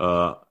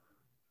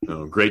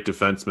 great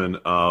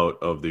defenseman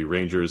out of the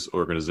Rangers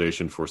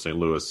organization for St.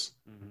 Louis.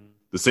 Mm-hmm.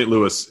 The St.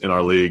 Louis in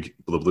our league,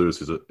 the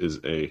Blues, is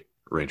a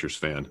Rangers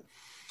fan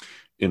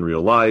in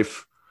real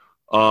life.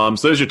 So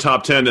there's your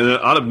top 10. And then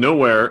out of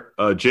nowhere,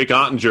 Jake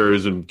Ottinger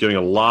has been getting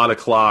a lot of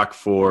clock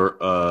for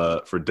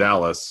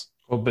Dallas.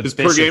 Well, but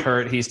Bishop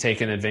hurt, he's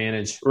taken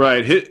advantage.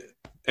 Right.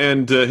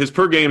 And his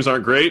per games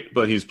aren't great,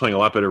 but he's playing a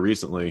lot better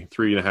recently.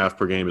 3.5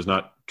 per game is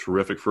not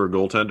terrific for a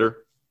goaltender.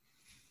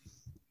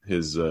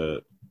 His,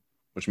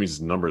 which means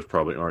his numbers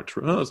probably aren't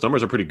true. Oh, his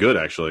numbers are pretty good,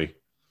 actually.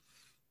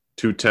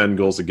 210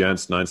 goals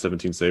against,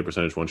 917 save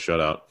percentage, 1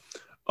 shutout.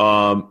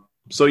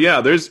 So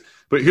yeah,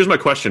 but here's my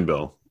question,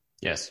 Bill.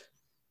 Yes.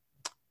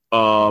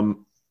 Because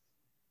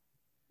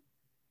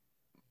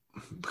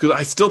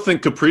I still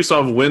think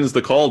Kaprizov wins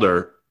the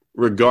Calder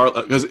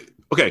regardless. Because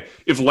okay,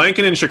 if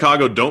Lankin and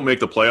Chicago don't make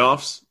the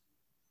playoffs,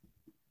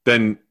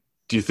 then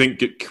do you think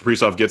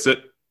Kaprizov gets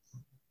it?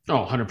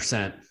 Oh,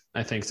 100%.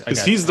 I think so.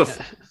 Because he's the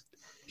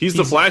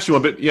flashy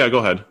one. But yeah, go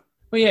ahead.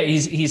 Well, yeah,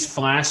 he's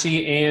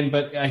flashy,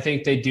 but I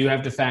think they do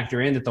have to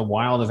factor in that the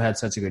Wild have had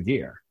such a good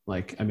year.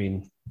 Like, I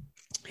mean,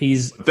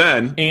 he's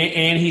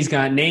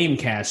got name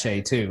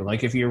cachet too.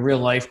 Like, if you're real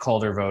life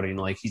Calder voting,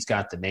 like he's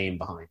got the name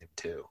behind him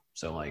too.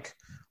 So like,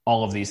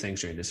 all of these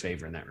things are in his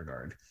favor in that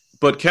regard.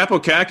 But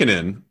Kaapo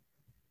Kähkönen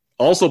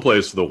also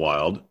plays for the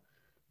Wild.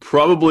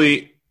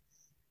 Probably,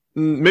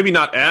 maybe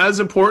not as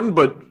important,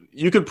 but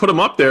you could put him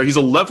up there. He's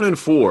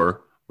 11-4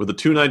 with a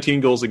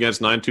 219 goals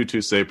against,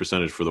 922 save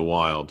percentage for the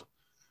Wild.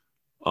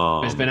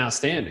 It's been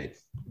outstanding.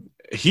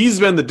 He's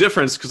been the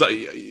difference because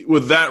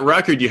with that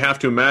record, you have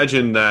to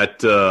imagine that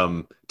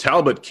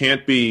Talbot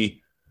can't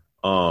be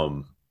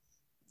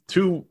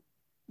too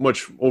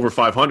much over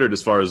 500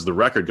 as far as the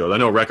record goes. I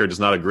know record is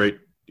not a great,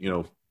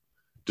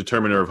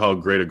 determiner of how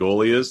great a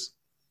goalie is,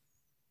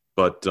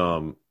 but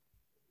I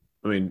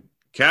mean,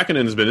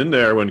 Kähkönen has been in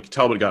there when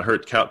Talbot got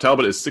hurt.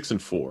 Talbot is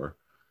 6-4.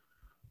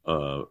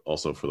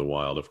 Also for the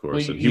Wild, of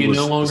course. Well, and he was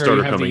no longer the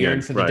starter have to coming yearn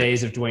in for the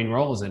days of Dwayne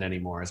Rollinson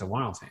anymore as a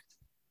Wild fan.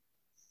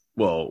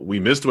 Well, we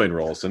miss Dwayne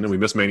Rollinson and we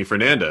miss Manny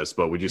Fernandez,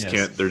 but we just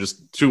can't. They're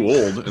just too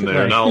old and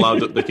they're not allowed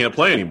to. They can't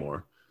play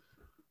anymore.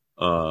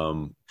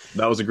 That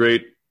was a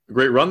great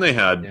run they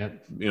had.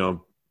 Yeah.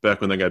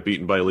 Back when they got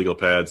beaten by illegal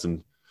pads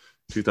in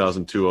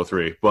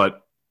 2002-03.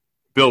 But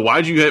Bill,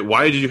 why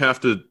did you have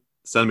to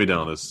send me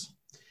down this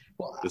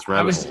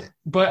rabbit hole?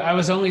 But I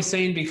was only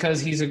saying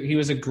because he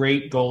was a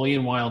great goalie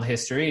in Wild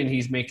history, and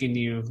he's making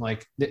you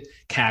like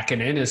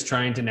Kähkönen is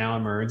trying to now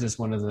emerge as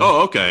one of the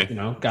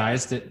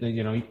guys that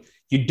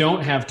you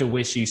don't have to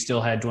wish you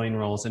still had Dwayne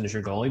Rollinson as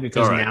your goalie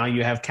because now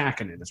you have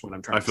Kähkönen. Is what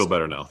I'm trying. I feel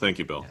better now. Thank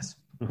you, Bill. Yes.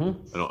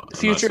 Mm-hmm. The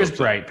future is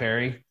bright,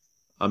 Perry.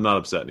 I'm not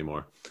upset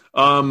anymore.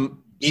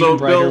 Even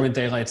brighter Bill, with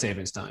daylight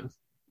savings time.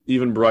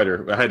 Even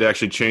brighter. I had to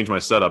actually change my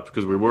setup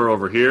because we were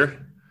over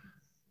here,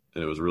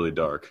 and it was really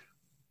dark.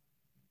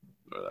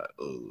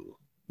 No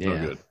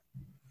good.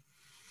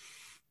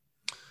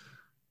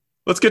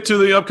 Let's get to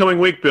the upcoming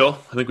week, Bill.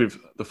 I think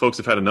the folks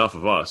have had enough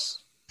of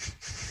us.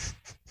 Let's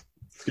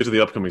get to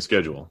the upcoming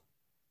schedule.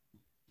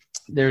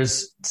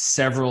 There's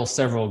several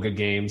good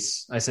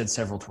games. I said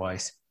several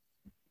twice.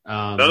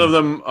 None of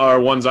them are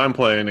ones I'm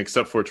playing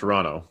except for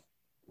Toronto.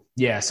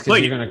 Yes,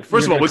 because you're going to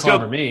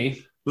clobber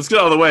me. Let's get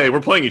out of the way.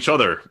 We're playing each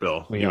other,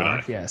 Bill. We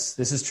are. Yes,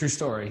 this is true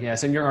story.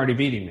 Yes, and you're already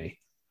beating me.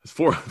 It's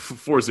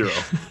 4-0.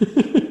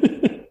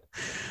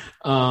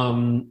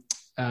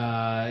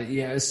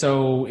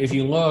 So if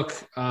you look,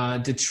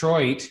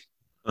 Detroit,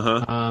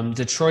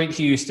 Detroit,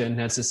 Houston.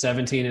 That's the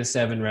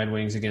 17-7 Red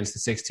Wings against the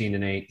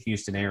 16-8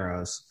 Houston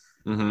Aeros.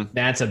 Mm-hmm.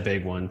 That's a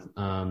big one.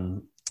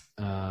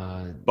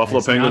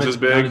 Buffalo Penguins is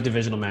big. Not a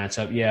divisional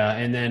matchup, yeah.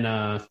 And then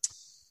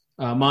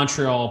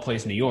Montreal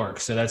plays New York,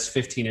 so that's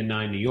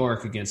 15-9 New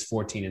York against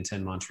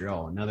 14-10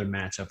 Montreal. Another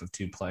matchup of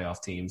two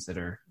playoff teams that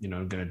are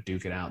going to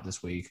duke it out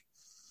this week.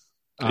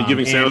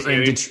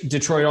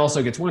 Detroit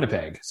also gets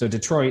Winnipeg, so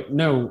Detroit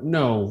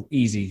no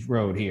easy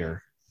road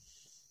here.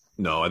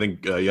 No, I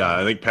think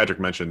Patrick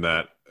mentioned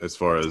that as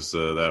far as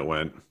that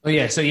went. Oh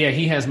yeah, so yeah,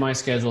 he has my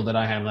schedule that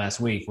I had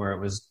last week where it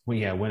was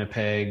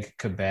Winnipeg,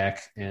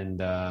 Quebec,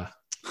 and I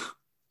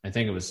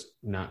think it was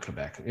not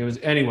Quebec. It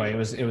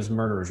was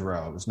Murderer's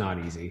Row. It was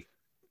not easy.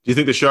 Do you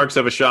think the Sharks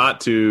have a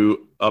shot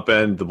to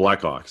upend the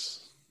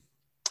Blackhawks?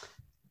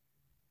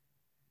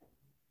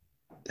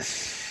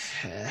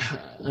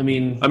 I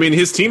mean,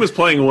 his team is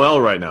playing well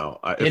right now.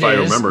 If I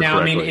remember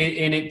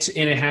correctly.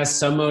 It has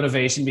some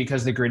motivation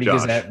because the Gritty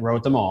Gazette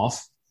wrote them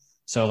off.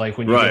 So, like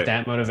when you get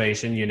that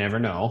motivation, you never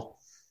know.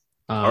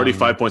 Already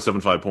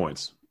 5.75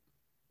 points.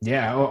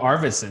 Yeah,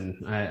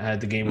 Arvidsson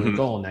had the game-winning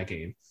goal in that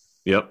game.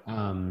 Yep.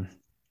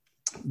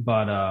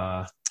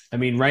 But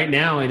right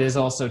now it is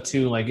also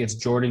too like it's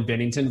Jordan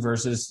Binnington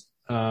versus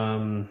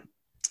I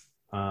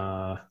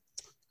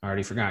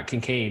already forgot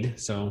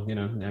Kincaid. So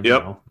never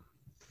know.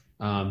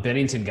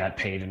 Bennington got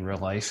paid in real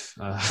life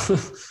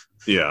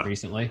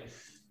recently.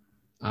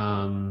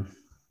 So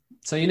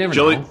you never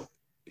know.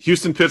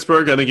 Houston,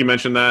 Pittsburgh, I think you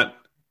mentioned that.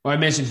 Well, I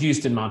mentioned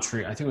Houston,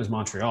 Montreal. I think it was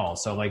Montreal.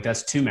 So,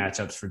 that's two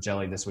matchups for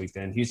Jelly this week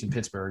then. Houston,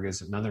 Pittsburgh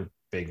is another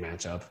big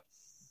matchup.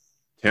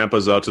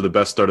 Tampa's out to the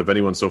best start of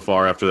anyone so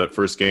far after that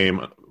first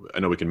game.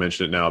 I know we can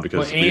mention it now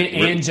because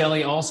and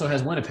Jelly also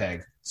has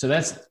Winnipeg. So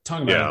that's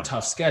talking about a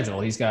tough schedule.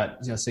 He's got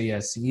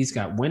he's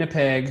got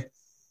Winnipeg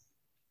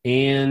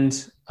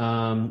and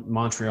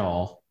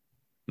Montreal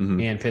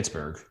and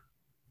Pittsburgh.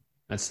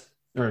 That's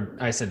or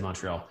I said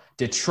Montreal,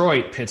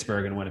 Detroit,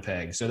 Pittsburgh, and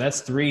Winnipeg. So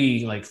that's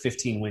 3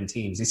 15-win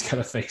teams he's got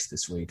to face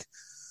this week.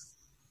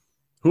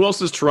 Who else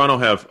does Toronto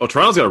have? Oh,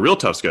 Toronto's got a real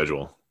tough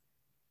schedule.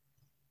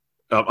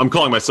 I'm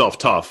calling myself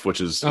tough, which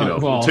is,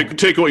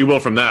 take what you will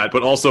from that,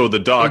 but also the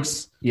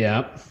Ducks.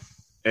 Yeah.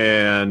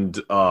 And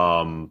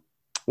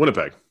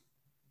Winnipeg.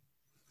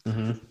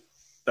 Mm-hmm.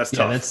 That's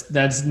tough. Yeah,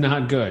 that's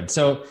not good.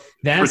 So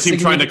that's for a team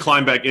trying to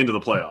climb back into the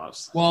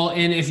playoffs. Well,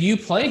 and if you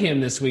play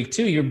him this week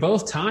too, you're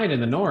both tied in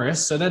the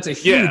Norris, so that's a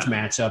huge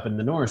matchup in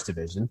the Norris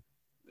division.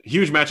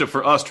 Huge matchup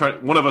for us.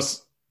 One of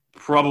us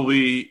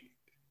probably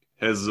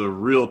has a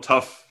real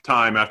tough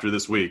time after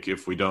this week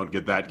if we don't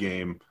get that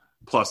game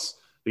plus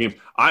the game.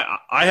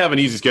 I have an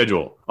easy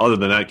schedule other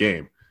than that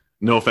game.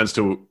 No offense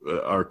to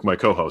my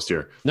co-host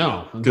here.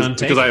 No,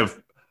 because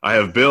I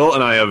have Bill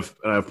and I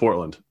have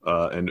Portland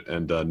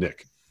and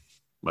Nick,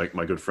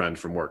 my good friend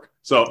from work.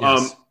 So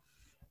yes.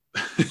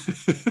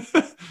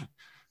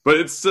 But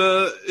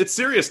it's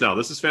serious now.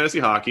 This is fantasy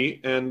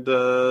hockey, and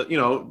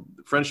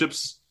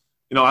friendships.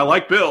 I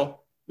like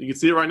Bill. You can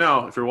see it right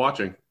now if you're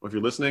watching or if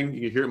you're listening.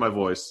 You can hear it in my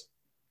voice.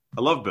 I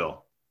love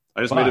Bill.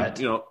 I just made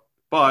it.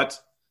 But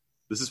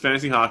this is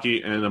fantasy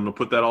hockey, and I'm gonna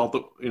put that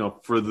all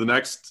for the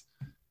next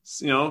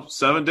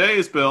 7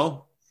 days.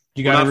 Bill,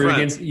 you got to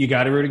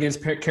root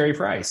against Carey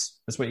Price.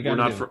 That's what you got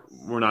to do.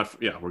 We're not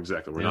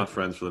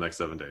friends for the next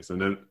 7 days.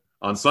 And then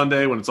on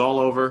Sunday when it's all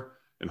over,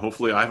 and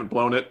hopefully I haven't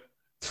blown it,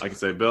 I can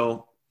say,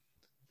 Bill,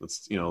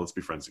 let's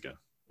be friends again.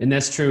 And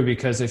that's true,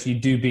 because if you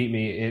do beat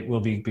me, it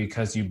will be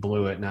because you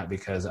blew it, not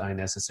because I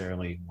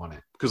necessarily won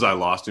it. Because I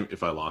lost him.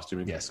 If I lost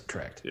him, yes,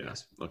 correct. Yeah.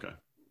 Yes. Okay.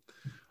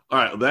 All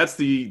right. That's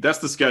the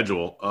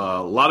schedule.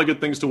 A lot of good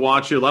things to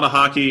watch here. A lot of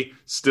hockey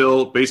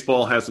still.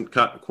 Baseball hasn't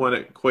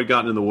quite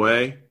gotten in the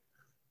way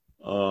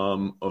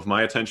of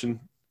my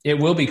attention. It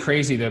will be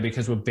crazy though,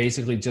 because we're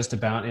basically just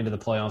about into the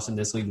playoffs in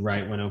this league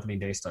right when opening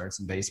day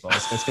starts in baseball.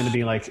 So it's going to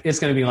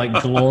be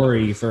like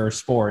glory for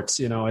sports,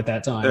 at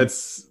that time.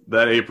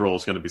 That April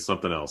is going to be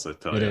something else, I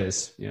tell you. It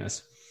is,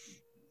 yes.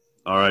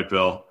 All right,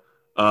 Bill.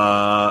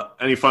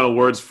 Any final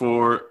words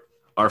for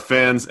our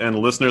fans and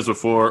listeners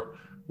before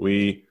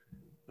we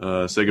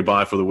say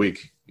goodbye for the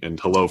week and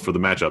hello for the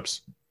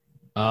matchups?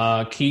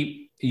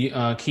 Keep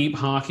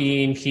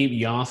hockeying, keep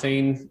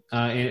yaffing,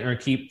 or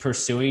keep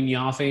pursuing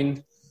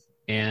yaffing.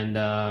 And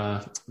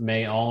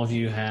may all of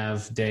you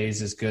have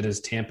days as good as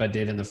Tampa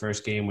did in the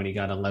first game when he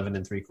got 11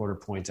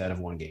 3/4 points out of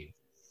one game.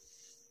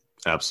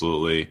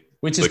 Absolutely.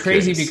 Which is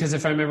crazy because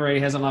if I remember right,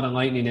 he has a lot of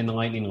Lightning, and the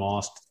Lightning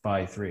lost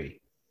by 3.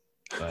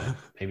 But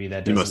maybe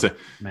that doesn't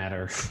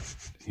matter.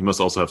 He must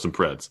also have some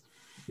Preds.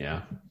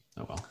 Yeah.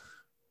 Oh, well.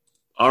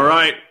 All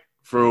right.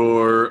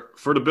 For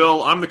the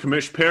Bill, I'm the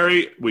Commish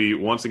Perry. We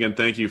once again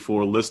thank you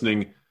for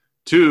listening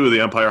to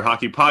the Empire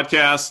Hockey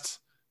Podcast.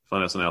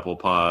 Find us on Apple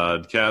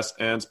Podcasts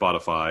and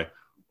Spotify,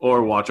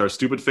 or watch our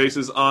stupid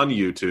faces on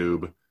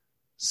YouTube.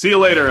 See you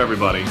later,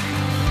 everybody.